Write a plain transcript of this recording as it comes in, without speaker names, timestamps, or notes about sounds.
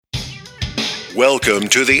Welcome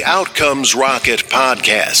to the Outcomes Rocket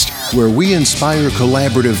podcast, where we inspire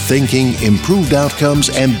collaborative thinking, improved outcomes,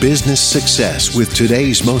 and business success with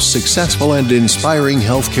today's most successful and inspiring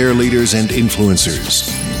healthcare leaders and influencers.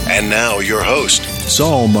 And now your host,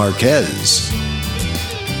 Saul Marquez.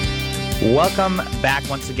 Welcome back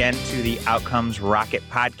once again to the Outcomes Rocket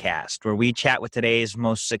podcast, where we chat with today's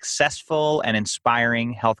most successful and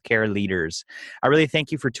inspiring healthcare leaders. I really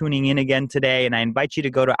thank you for tuning in again today, and I invite you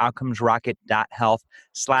to go to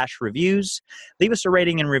outcomesrocket.health/reviews. Leave us a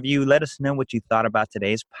rating and review. Let us know what you thought about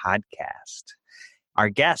today's podcast. Our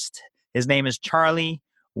guest, his name is Charlie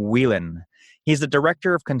Whelan. He's the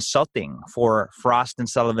Director of Consulting for Frost &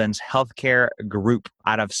 Sullivan's Healthcare Group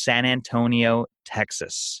out of San Antonio,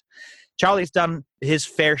 Texas. Charlie's done his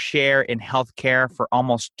fair share in healthcare for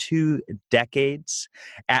almost 2 decades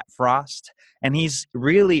at Frost, and he's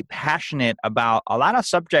really passionate about a lot of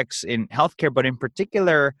subjects in healthcare, but in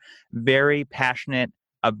particular, very passionate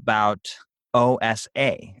about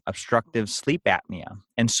OSA, obstructive sleep apnea.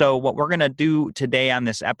 And so what we're going to do today on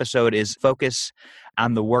this episode is focus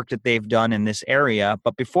on the work that they've done in this area.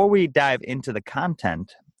 But before we dive into the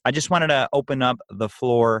content, I just wanted to open up the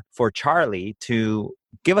floor for Charlie to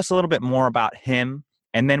give us a little bit more about him,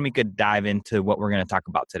 and then we could dive into what we're going to talk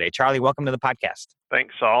about today. Charlie, welcome to the podcast.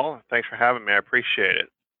 Thanks, Saul. Thanks for having me. I appreciate it.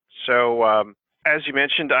 So, as you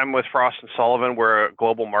mentioned, I'm with Frost & Sullivan. We're a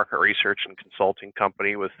global market research and consulting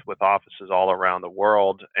company with offices all around the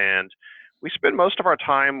world. And we spend most of our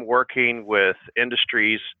time working with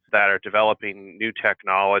industries that are developing new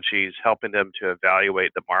technologies, helping them to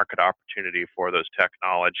evaluate the market opportunity for those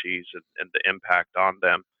technologies and the impact on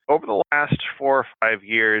them. Over the last 4 or 5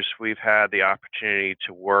 years, we've had the opportunity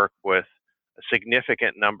to work with a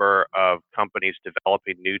significant number of companies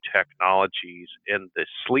developing new technologies in the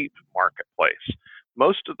sleep marketplace.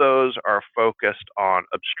 Most of those are focused on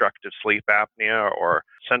obstructive sleep apnea or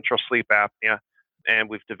central sleep apnea, and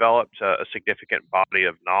we've developed a significant body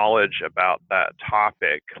of knowledge about that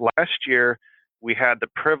topic. Last year, we had the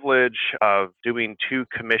privilege of doing 2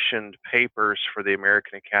 commissioned papers for the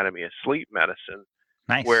American Academy of Sleep Medicine.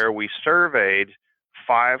 Nice. Where we surveyed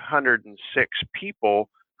 506 people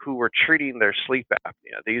who were treating their sleep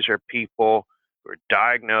apnea. These are people who were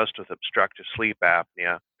diagnosed with obstructive sleep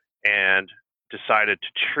apnea and decided to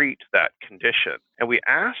treat that condition. And we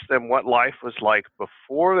asked them what life was like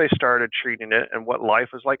before they started treating it and what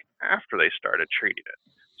life was like after they started treating it.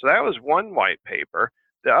 So that was one white paper.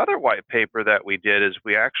 The other white paper that we did is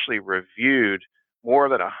we actually reviewed more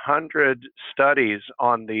than 100 studies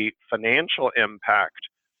on the financial impact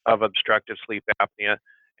of obstructive sleep apnea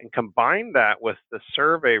and combined that with the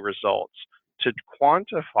survey results to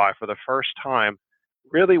quantify for the first time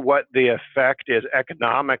really what the effect is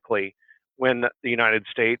economically when the United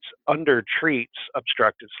States undertreats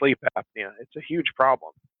obstructive sleep apnea. It's a huge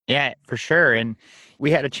problem. Yeah, for sure. And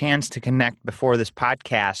we had a chance to connect before this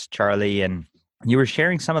podcast, Charlie, and you were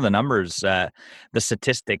sharing some of the numbers, the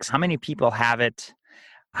statistics. How many people have it?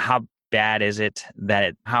 How bad is it?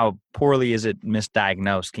 How poorly is it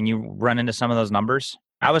misdiagnosed? Can you run into some of those numbers?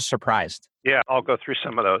 I was surprised. Yeah, I'll go through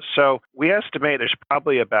some of those. So we estimate there's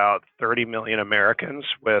probably about 30 million Americans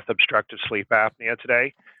with obstructive sleep apnea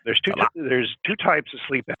today. There's two types of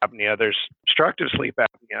sleep apnea. There's obstructive sleep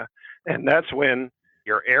apnea, and that's when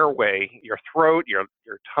your airway, your throat, your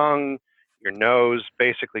tongue, your nose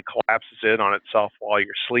basically collapses in on itself while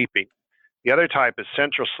you're sleeping. The other type is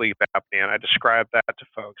central sleep apnea, and I describe that to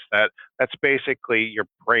folks. That's basically your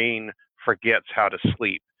brain forgets how to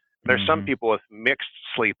sleep. There's some people with mixed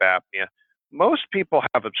sleep apnea. Most people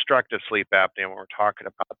have obstructive sleep apnea when we're talking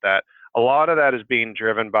about that. A lot of that is being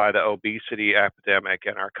driven by the obesity epidemic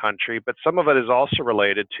in our country, but some of it is also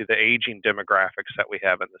related to the aging demographics that we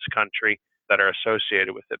have in this country that are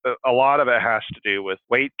associated with it. But a lot of it has to do with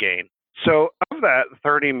weight gain. So of that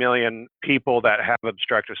 30 million people that have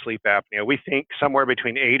obstructive sleep apnea, we think somewhere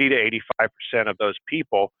between 80 to 85% of those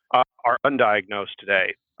people are undiagnosed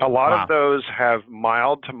today. A lot of those have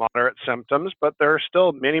mild to moderate symptoms, but there are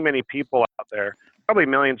still many, many people out there, probably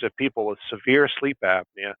millions of people with severe sleep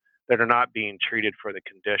apnea that are not being treated for the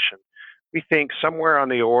condition. We think somewhere on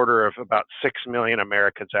the order of about 6 million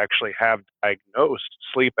Americans actually have diagnosed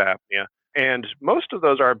sleep apnea, and most of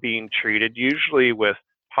those are being treated usually with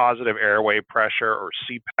positive airway pressure or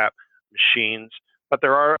CPAP machines, but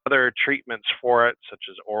there are other treatments for it, such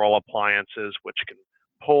as oral appliances, which can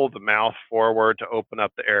pull the mouth forward to open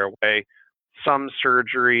up the airway. Some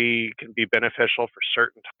surgery can be beneficial for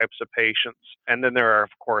certain types of patients. And then there are,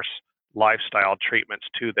 of course, lifestyle treatments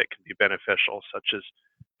too that can be beneficial, such as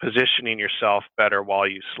positioning yourself better while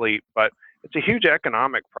you sleep. But it's a huge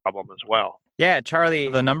economic problem as well. Yeah, Charlie,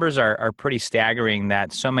 the numbers are pretty staggering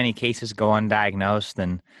that so many cases go undiagnosed.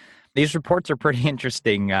 And these reports are pretty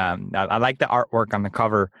interesting. I like the artwork on the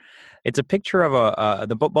cover. It's a picture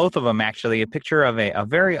of both of them actually, a picture of a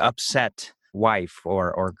very upset wife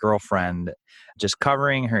or girlfriend just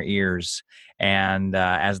covering her ears. And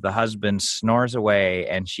as the husband snores away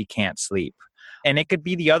and she can't sleep. And it could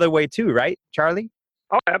be the other way too, right, Charlie?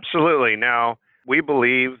 Oh, absolutely. Now, we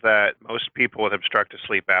believe that most people with obstructive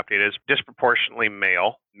sleep apnea is disproportionately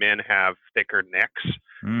male. Men have thicker necks,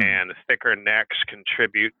 Mm. and thicker necks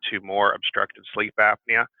contribute to more obstructive sleep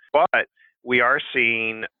apnea. But we are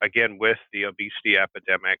seeing, again, with the obesity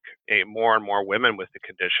epidemic, more and more women with the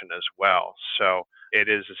condition as well. So it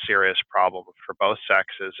is a serious problem for both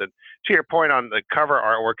sexes. And to your point on the cover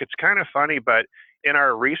artwork, it's kind of funny, but in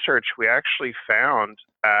our research, we actually found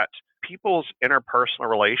that people's interpersonal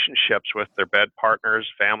relationships with their bed partners,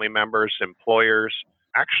 family members, employers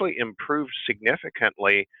actually improved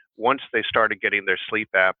significantly once they started getting their sleep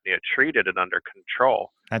apnea treated and under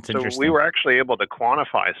control. That's So we interesting. were actually able to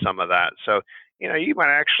quantify some of that. So, you might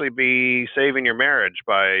actually be saving your marriage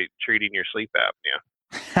by treating your sleep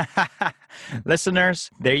apnea. Listeners,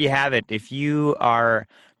 there you have it. If you are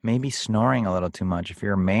maybe snoring a little too much, if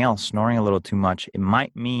you're a male snoring a little too much, it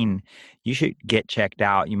might mean you should get checked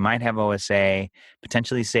out. You might have OSA,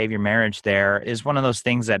 potentially save your marriage there is one of those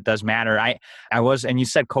things that does matter. And you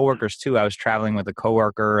said coworkers too. I was traveling with a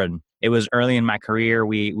coworker and it was early in my career.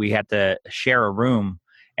 We had to share a room.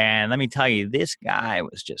 And let me tell you, this guy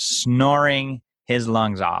was just snoring his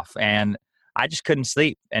lungs off. And I just couldn't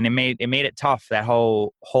sleep, and it made it tough that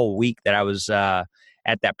whole week that I was at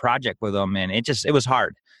that project with them, and it was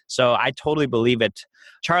hard. So I totally believe it.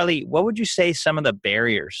 Charlie, what would you say some of the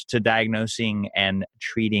barriers to diagnosing and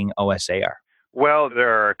treating OSA are? Well, there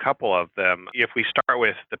are a couple of them. If we start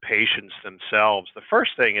with the patients themselves, the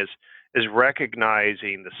first thing is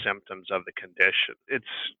recognizing the symptoms of the condition. It's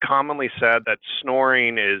commonly said that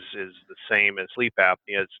snoring is the same as sleep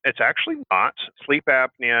apnea. It's actually not. Sleep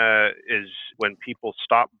apnea is when people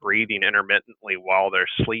stop breathing intermittently while they're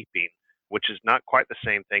sleeping, which is not quite the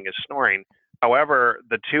same thing as snoring. However,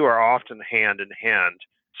 the two are often hand in hand.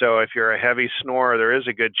 So if you're a heavy snorer, there is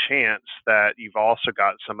a good chance that you've also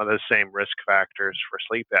got some of the same risk factors for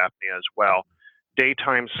sleep apnea as well.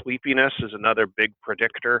 Daytime sleepiness is another big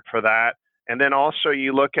predictor for that. And then also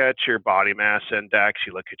you look at your body mass index,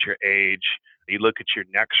 you look at your age, you look at your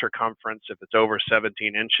neck circumference. If it's over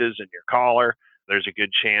 17 inches in your collar, there's a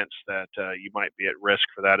good chance that you might be at risk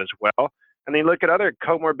for that as well. And then you look at other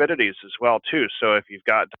comorbidities as well too. So if you've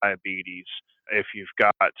got diabetes, if you've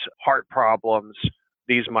got heart problems,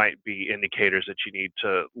 these might be indicators that you need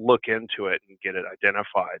to look into it and get it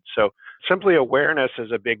identified. So simply awareness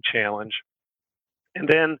is a big challenge. And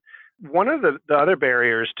then one of the other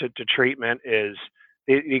barriers to treatment is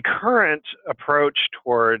the current approach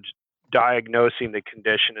toward diagnosing the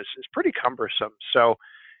condition is pretty cumbersome. So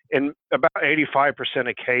in about 85%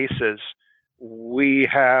 of cases, we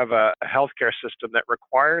have a healthcare system that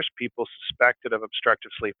requires people suspected of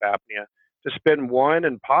obstructive sleep apnea to spend 1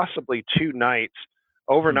 and possibly 2 nights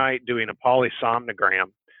Hmm. overnight doing a polysomnogram.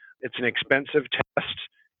 It's an expensive test,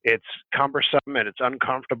 it's cumbersome, and it's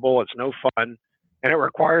uncomfortable, it's no fun, and it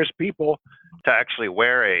requires people to actually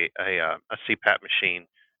wear a CPAP machine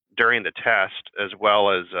during the test, as well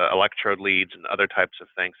as electrode leads and other types of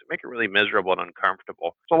things that make it really miserable and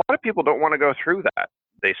uncomfortable. So a lot of people don't want to go through that.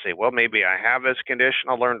 They say, well, maybe I have this condition,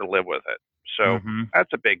 I'll learn to live with it. So Mm-hmm.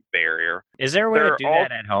 that's a big barrier. Is there a way to There are do all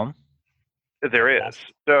that at home? there That is.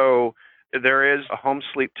 test? So there is a home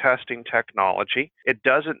sleep testing technology. It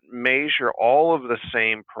doesn't measure all of the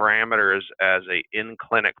same parameters as a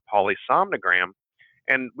in-clinic polysomnogram.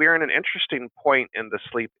 And we're in an interesting point in the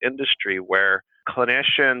sleep industry where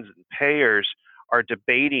clinicians and payers are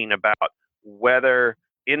debating about whether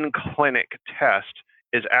in-clinic test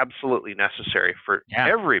is absolutely necessary for Yeah.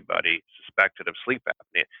 everybody suspected of sleep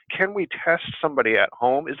apnea. Can we test somebody at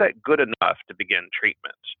home? Is that good enough to begin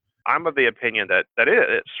treatment? I'm of the opinion that it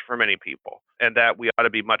is for many people, and that we ought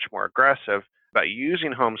to be much more aggressive about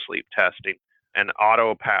using home sleep testing and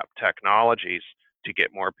auto PAP technologies to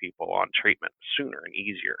get more people on treatment sooner and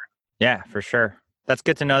easier. Yeah, for sure. That's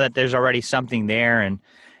good to know that there's already something there and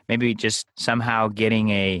maybe just somehow getting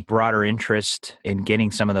a broader interest in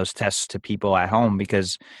getting some of those tests to people at home.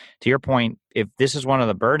 Because to your point, if this is one of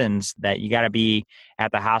the burdens that you got to be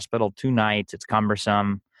at the hospital 2 nights, it's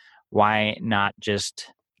cumbersome. Why not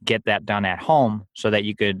just get that done at home so that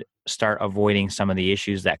you could start avoiding some of the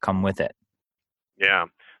issues that come with it? Yeah.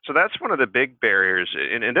 So that's one of the big barriers.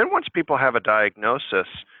 And then once people have a diagnosis,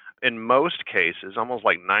 in most cases, almost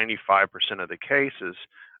like 95% of the cases,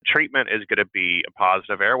 Treatment is going to be a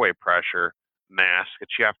positive airway pressure mask that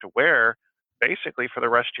you have to wear basically for the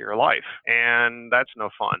rest of your life. And that's no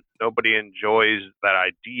fun. Nobody enjoys that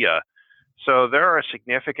idea. So there are a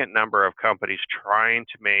significant number of companies trying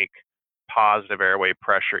to make positive airway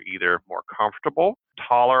pressure either more comfortable,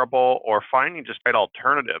 tolerable, or finding just right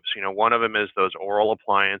alternatives. One of them is those oral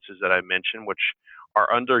appliances that I mentioned, which are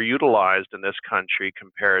underutilized in this country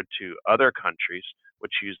compared to other countries,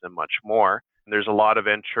 which use them much more. And there's a lot of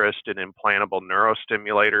interest in implantable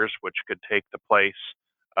neurostimulators, which could take the place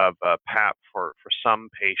of PAP for some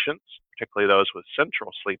patients, particularly those with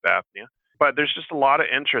central sleep apnea. But there's just a lot of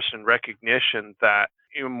interest and recognition that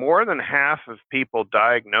more than half of people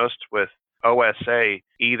diagnosed with OSA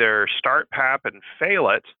either start PAP and fail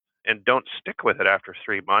it and don't stick with it after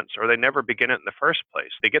 3 months, or they never begin it in the first place.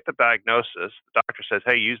 They get the diagnosis, the doctor says,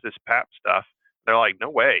 hey, use this PAP stuff. They're like, no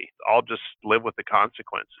way, I'll just live with the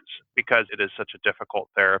consequences because it is such a difficult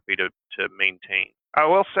therapy to maintain. I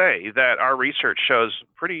will say that our research shows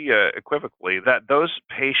pretty equivocally that those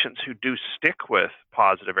patients who do stick with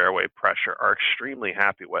positive airway pressure are extremely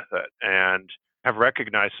happy with it and have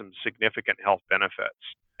recognized some significant health benefits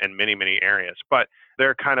in many, many areas. But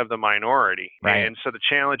they're kind of the minority. Right. And so the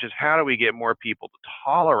challenge is, how do we get more people to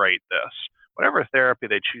tolerate this? Whatever therapy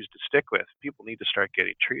they choose to stick with, people need to start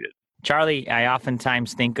getting treated. Charlie, I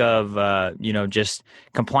oftentimes think of, just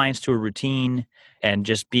compliance to a routine and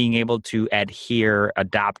just being able to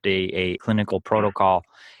adopt a clinical protocol.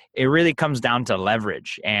 It really comes down to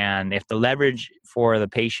leverage. And if the leverage for the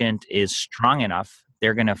patient is strong enough,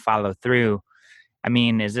 they're going to follow through. I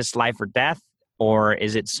mean, is this life or death, or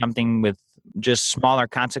is it something with just smaller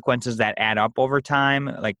consequences that add up over time?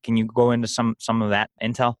 Like, can you go into some of that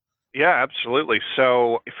intel? Yeah, absolutely.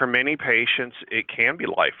 So for many patients, it can be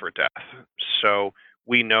life or death. So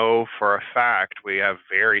we know for a fact, we have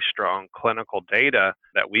very strong clinical data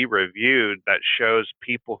that we reviewed that shows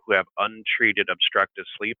people who have untreated obstructive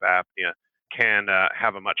sleep apnea can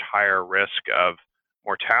have a much higher risk of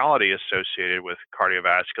mortality associated with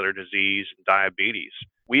cardiovascular disease and diabetes.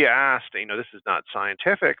 We asked, this is not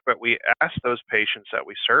scientific, but we asked those patients that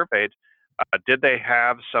we surveyed, did they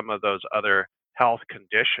have some of those other health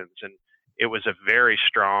conditions? And it was a very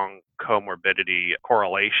strong comorbidity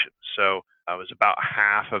correlation. So it was about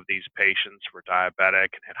half of these patients were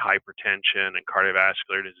diabetic and had hypertension and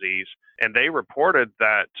cardiovascular disease. And they reported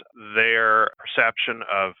that their perception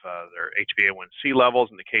of their HbA1c levels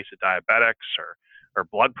in the case of diabetics or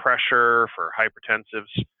blood pressure for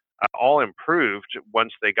hypertensives all improved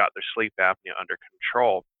once they got their sleep apnea under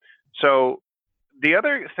control. So the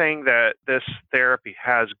other thing that this therapy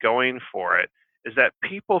has going for it is that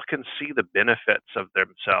people can see the benefits of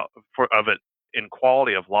it in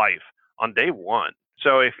quality of life on day one.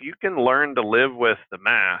 So if you can learn to live with the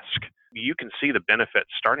mask, you can see the benefits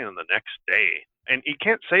starting on the next day. And you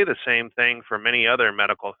can't say the same thing for many other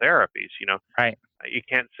medical therapies. Right. You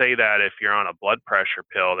can't say that if you're on a blood pressure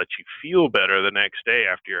pill that you feel better the next day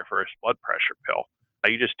after your first blood pressure pill.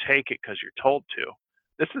 You just take it because you're told to.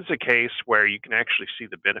 This is a case where you can actually see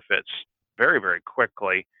the benefits very, very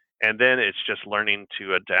quickly. And then it's just learning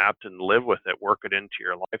to adapt and live with it, work it into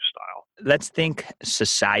your lifestyle. Let's think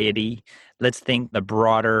society. Let's think the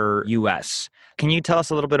broader U.S. Can you tell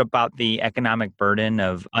us a little bit about the economic burden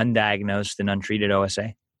of undiagnosed and untreated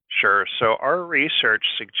OSA? Sure. So our research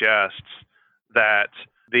suggests that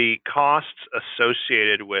the costs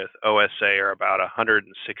associated with OSA are about $162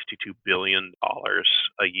 billion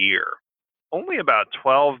a year. Only about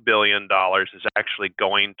 $12 billion is actually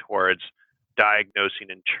going towards diagnosing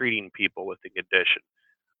and treating people with the condition.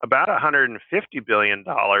 About $150 billion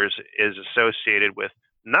is associated with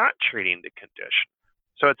not treating the condition.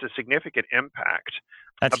 So it's a significant impact.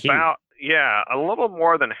 That's huge. Yeah, a little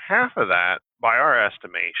more than half of that, by our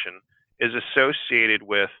estimation, is associated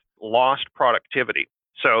with lost productivity.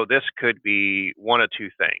 So this could be one of two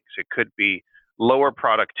things. It could be lower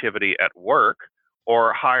productivity at work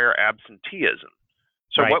or higher absenteeism.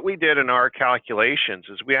 So Right. What we did in our calculations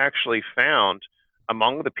is we actually found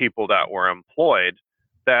among the people that were employed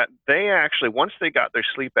that they actually, once they got their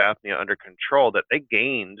sleep apnea under control, that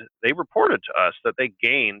they reported to us that they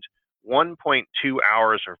gained 1.2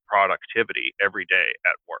 hours of productivity every day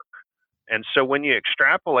at work. And so when you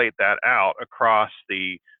extrapolate that out across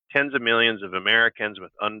the tens of millions of Americans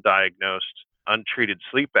with undiagnosed, untreated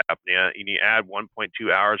sleep apnea, and you add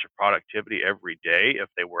 1.2 hours of productivity every day if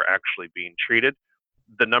they were actually being treated,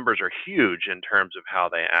 the numbers are huge in terms of how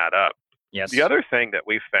they add up. Yes. The other thing that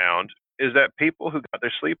we found is that people who got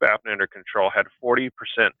their sleep apnea under control had 40%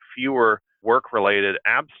 fewer work-related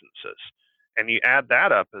absences. And you add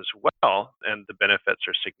that up as well, and the benefits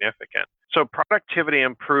are significant. So productivity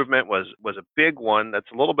improvement was a big one.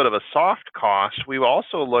 That's a little bit of a soft cost. We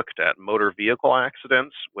also looked at motor vehicle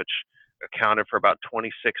accidents, which accounted for about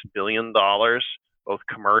 $26 billion, both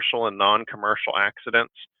commercial and non-commercial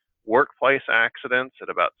accidents, workplace accidents at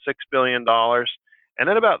about $6 billion, and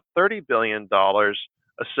then about $30 billion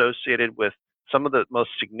associated with some of the most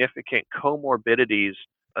significant comorbidities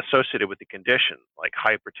associated with the condition, like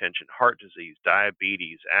hypertension, heart disease,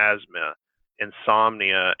 diabetes, asthma,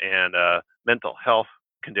 insomnia, and mental health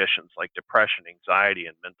conditions like depression, anxiety,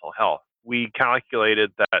 and mental health. We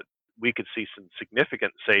calculated that we could see some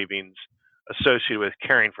significant savings associated with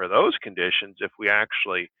caring for those conditions if we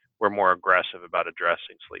actually were more aggressive about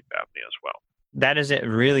addressing sleep apnea as well. That is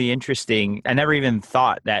really interesting. I never even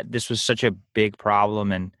thought that this was such a big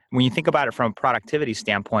problem. And when you think about it from a productivity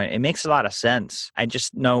standpoint, it makes a lot of sense. I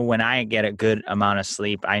just know when I get a good amount of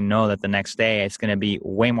sleep, I know that the next day it's going to be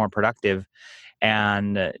way more productive.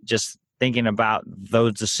 And just thinking about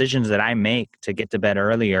those decisions that I make to get to bed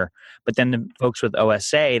earlier. But then the folks with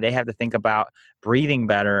OSA, they have to think about breathing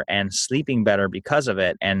better and sleeping better because of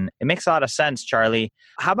it. And it makes a lot of sense, Charlie.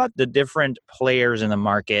 How about the different players in the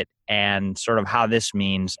market and sort of how this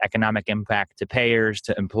means economic impact to payers,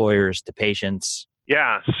 to employers, to patients?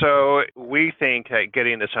 Yeah, so we think that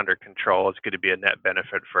getting this under control is going to be a net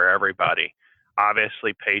benefit for everybody.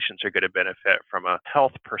 Obviously, patients are going to benefit from a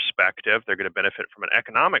health perspective. They're going to benefit from an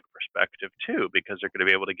economic perspective too, because they're going to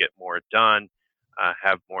be able to get more done,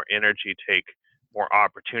 have more energy, take more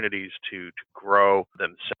opportunities to grow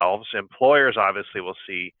themselves. Employers obviously will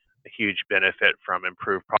see a huge benefit from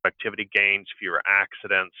improved productivity gains, fewer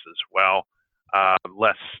accidents as well,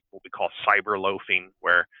 less what we call cyber loafing,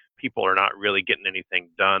 where people are not really getting anything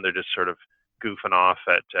done. They're just sort of goofing off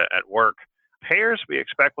at work. Payers, we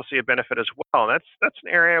expect, will see a benefit as well. And that's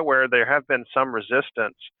an area where there have been some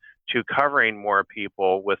resistance to covering more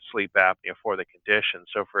people with sleep apnea for the condition.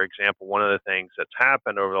 So, for example, one of the things that's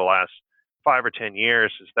happened over the last 5 or 10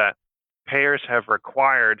 years is that payers have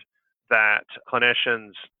required that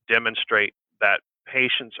clinicians demonstrate that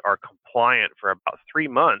patients are compliant for about 3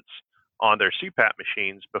 months on their CPAP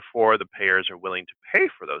machines before the payers are willing to pay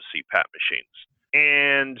for those CPAP machines.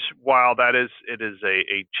 And while it is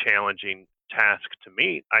a challenging task to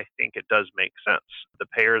meet, I think it does make sense. The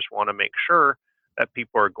payers want to make sure that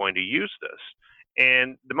people are going to use this.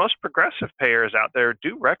 And the most progressive payers out there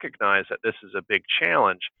do recognize that this is a big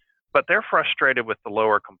challenge, but they're frustrated with the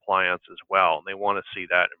lower compliance as well, and they want to see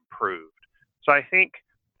that improved. So I think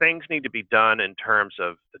things need to be done in terms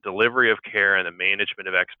of the delivery of care and the management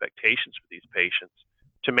of expectations for these patients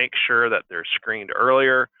to make sure that they're screened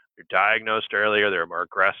earlier, they're diagnosed earlier, they're more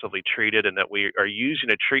aggressively treated, and that we are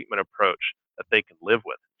using a treatment approach that they can live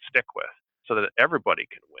with, stick with, so that everybody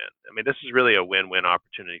can win. I mean, this is really a win-win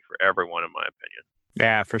opportunity for everyone, in my opinion.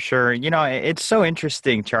 Yeah, for sure. You know, it's so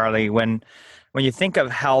interesting, Charlie, when you think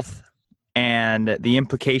of health and the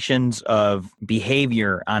implications of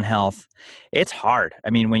behavior on health, it's hard. I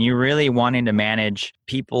mean, when you're really wanting to manage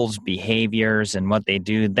people's behaviors and what they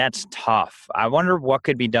do, that's tough. I wonder what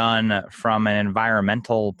could be done from an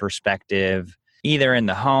environmental perspective, either in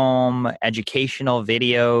the home, educational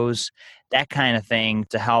videos, that kind of thing,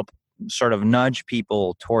 to help sort of nudge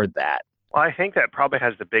people toward that. Well, I think that probably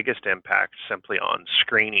has the biggest impact simply on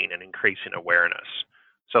screening and increasing awareness.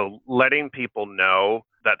 So letting people know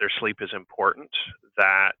that their sleep is important,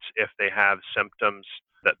 that if they have symptoms,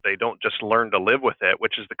 that they don't just learn to live with it,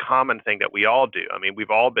 which is the common thing that we all do. I mean,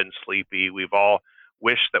 we've all been sleepy. We've all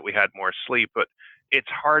wished that we had more sleep, but it's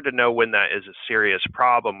hard to know when that is a serious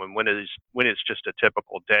problem and when it's just a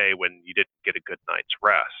typical day when you didn't get a good night's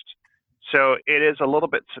rest. So it is a little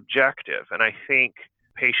bit subjective, and I think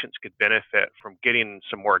patients could benefit from getting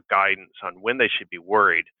some more guidance on when they should be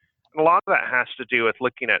worried. And a lot of that has to do with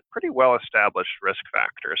looking at pretty well-established risk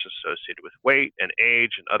factors associated with weight and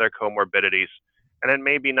age and other comorbidities, and then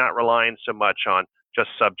maybe not relying so much on just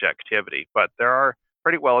subjectivity. But there are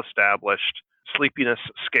pretty well-established sleepiness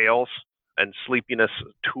scales and sleepiness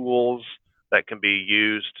tools that can be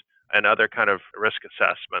used and other kind of risk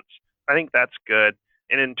assessments. I think that's good.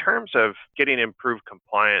 And in terms of getting improved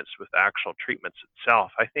compliance with actual treatments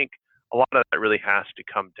itself, I think a lot of that really has to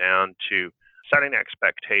come down to setting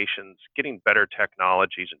expectations, getting better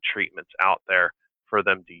technologies and treatments out there for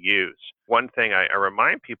them to use. One thing I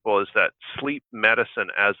remind people is that sleep medicine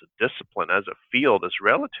as a discipline, as a field, is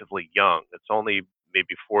relatively young. It's only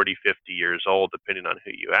maybe 40, 50 years old, depending on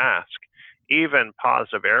who you ask. Even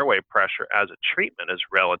positive airway pressure as a treatment is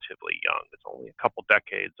relatively young. It's only a couple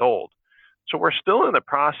decades old. So we're still in the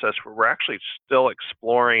process where we're actually still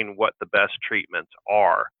exploring what the best treatments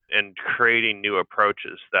are. and creating new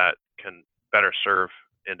approaches that can better serve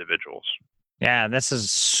individuals. Yeah, this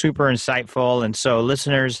is super insightful. And so,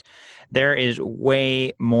 listeners, there is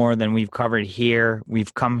way more than we've covered here.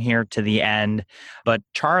 We've come here to the end. But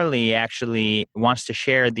Charlie actually wants to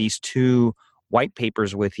share these 2 white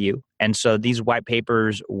papers with you. And so these white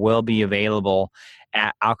papers will be available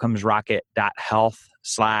at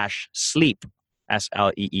outcomesrocket.health/sleep.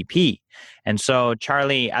 SLEEP. And so,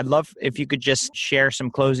 Charlie, I'd love if you could just share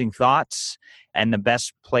some closing thoughts and the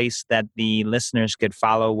best place that the listeners could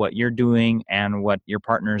follow what you're doing and what your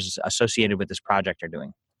partners associated with this project are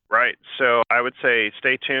doing. Right. So I would say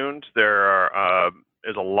stay tuned. There's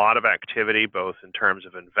a lot of activity, both in terms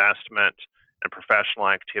of investment and professional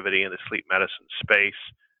activity in the sleep medicine space.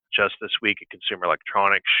 Just this week at Consumer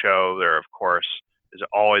Electronics Show, there, of course, is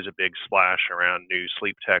always a big splash around new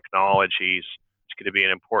sleep technologies. It's going to be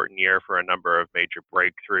an important year for a number of major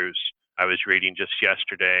breakthroughs. I was reading just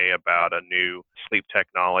yesterday about a new sleep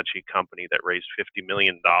technology company that raised $50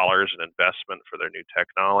 million in investment for their new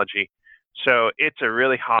technology. So it's a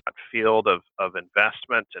really hot field of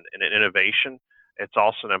investment and innovation. It's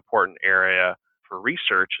also an important area for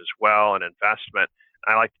research as well and investment.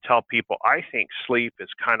 I like to tell people, I think sleep is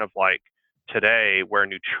kind of like today where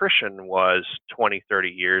nutrition was 20, 30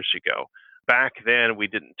 years ago. Back then, we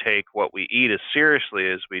didn't take what we eat as seriously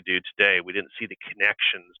as we do today. We didn't see the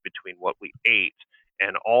connections between what we ate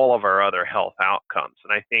and all of our other health outcomes.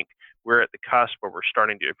 And I think we're at the cusp where we're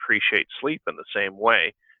starting to appreciate sleep in the same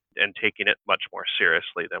way and taking it much more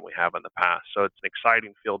seriously than we have in the past. So it's an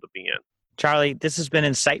exciting field to be in. Charlie, this has been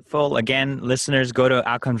insightful. Again, listeners, go to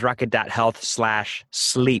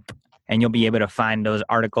outcomesrocket.health/sleep, and you'll be able to find those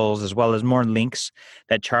articles as well as more links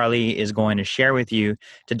that Charlie is going to share with you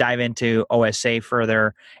to dive into OSA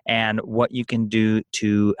further and what you can do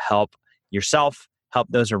to help yourself, help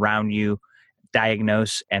those around you,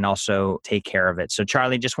 diagnose, and also take care of it. So,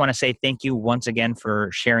 Charlie, just want to say thank you once again for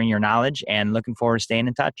sharing your knowledge and looking forward to staying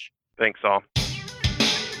in touch. Thanks, all.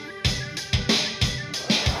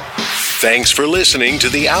 Thanks for listening to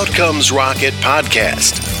the Outcomes Rocket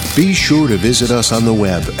podcast. Be sure to visit us on the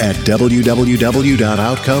web at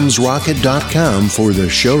www.outcomesrocket.com for the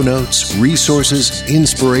show notes, resources,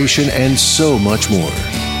 inspiration, and so much more.